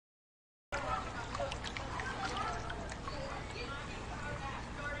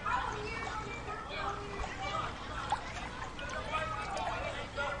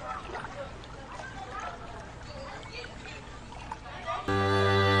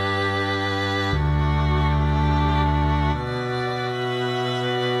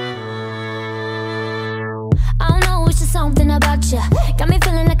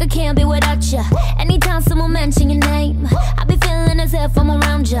moment mention your name, I be feeling as if I'm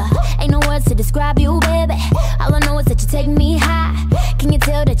around you. Ain't no words to describe you, baby. All I know is that you take me high. Can you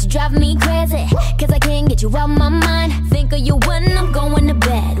tell that you drive me crazy? Cause I can't get you out my mind. Think of you when I'm going to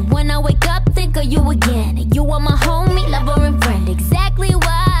bed. When I wake up, think of you again. You are my homie, lover and friend. Exactly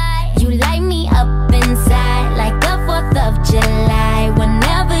why you light me up inside like the 4th of July.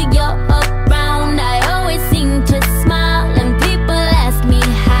 Whenever you're around, I always seem to smile. And people ask me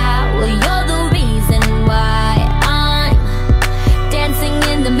how. Well, you're the reason why I'm dancing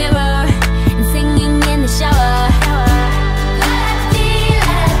in the mirror and singing in the shower. La-da-dee,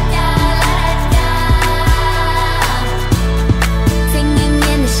 la-da-da, la-da-da. Singing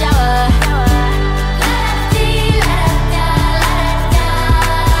in the shower. La-da-dee, la-da-da, la-da-da.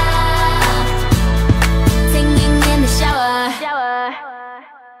 Singing in the shower.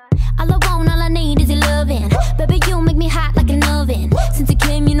 All I want, all I need is your loving. Baby, you make me hot like an oven. Since you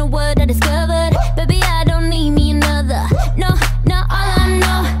came, you know what I discovered. Baby, I don't need me another. No, no, all I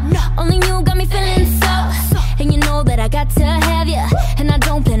know, only you got me feeling so. And you know that I got to have you, and I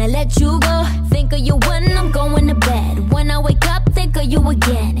don't plan to let you go. Think of you when I'm going to bed. When I wake up, think of you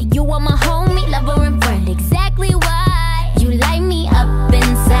again. You are my homie, lover and friend. Exactly why you light me up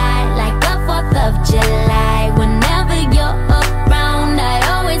inside like the 4th of July. Whenever you're around, I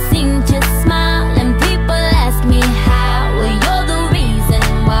always seem to smile. And people ask me how. Well, you're the reason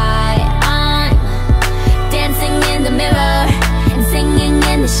why I'm dancing in the mirror and singing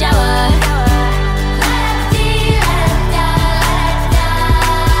in the shower. La-da-dee, la-da-da, la-da-da.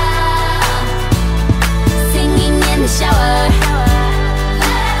 Singing in the shower.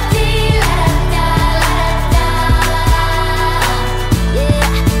 La-da-dee, la-da-da, la-da-da. Yeah,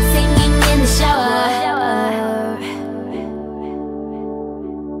 singing in the shower.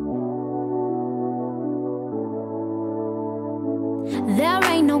 There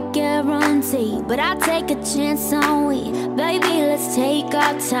ain't no guarantee, but I take a chance on we. Baby, let's take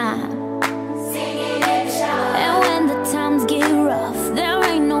our time. And when the times get rough, there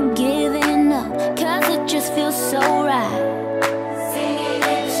ain't no giving up, cause it just feels so right.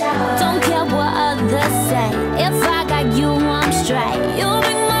 Don't care what others say, if I got you, I'm straight.